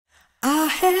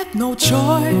had no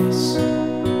choice.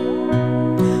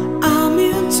 I'm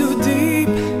in too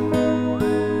deep.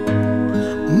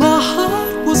 My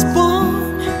heart was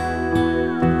born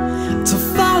to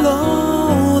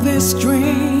follow this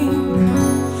dream,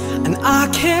 and I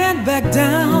can't back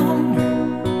down,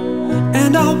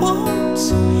 and I won't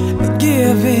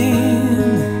give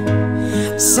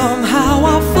in. Somehow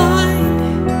I'll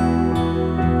find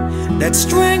that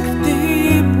strength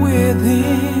deep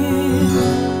within,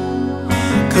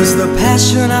 'cause the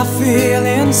passion I feel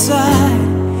inside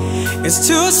is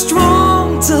too strong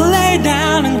to lay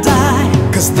down and die.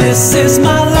 'Cause this is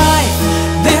my life,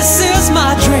 this is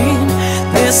my dream,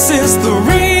 this is the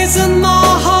reason my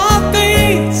heart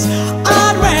beats.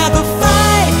 I'd rather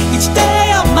fight each day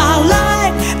of my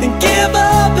life than give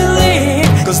up and leave.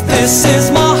 'Cause this is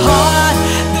my heart,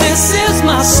 this is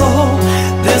my soul,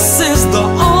 this is the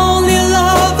only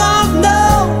love I've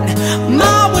known.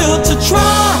 My will to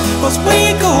try was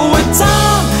weaker with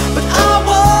time, but I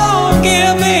won't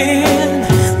give in.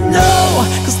 No,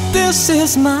 'cause this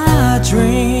is my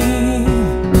dream.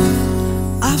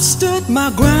 I've stood my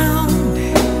ground,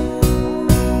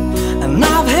 and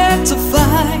I've had to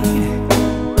fight,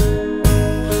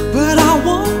 but I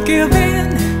won't give in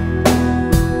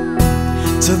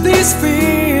to these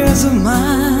fears of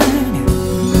mine.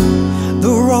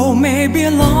 The road may be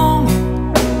long,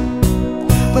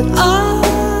 but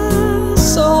I'll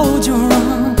soldier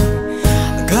on,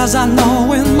 'cause I know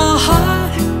in my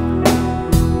heart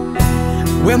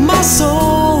where my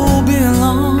soul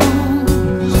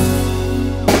belongs.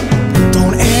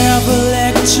 Don't ever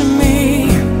lecture me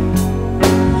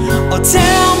or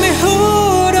tell me who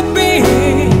to be,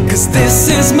 'cause this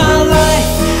is my life,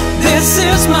 this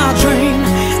is my dream,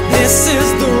 this is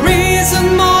the reason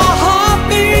my heart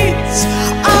beats.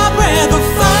 I'd rather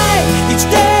fight each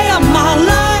day of my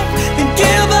life than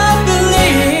give up and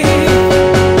leave.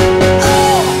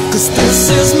 Oh, 'cause this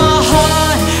is my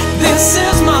heart, this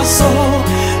is my soul,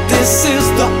 this is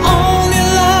the only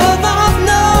love I've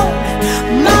known.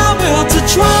 My will to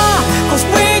try was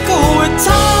weaker with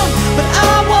time, but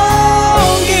I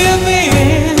won't give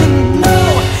in. No,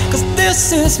 'cause this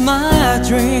is my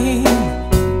dream.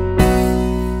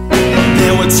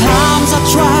 There were times I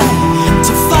tried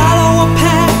to follow a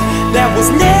path that was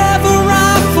never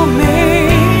right for me,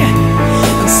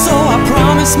 and so I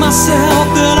promised myself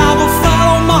that I would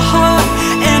follow my heart,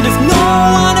 and if no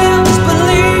one else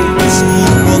believes,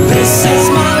 well, this is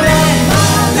my life,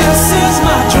 this is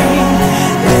my dream,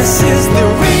 this is the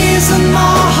reason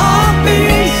my heart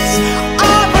beats.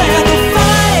 I'd rather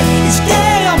fight each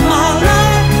day of my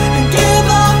life and give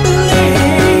up and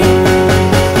leave.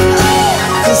 Oh,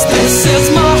 'cause this is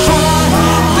my heart,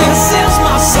 this is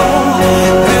my soul,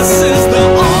 this is the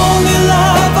only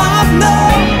love I've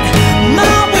known.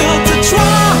 My will to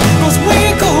try was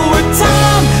weaker with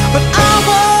time, but I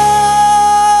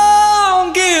won't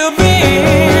give in.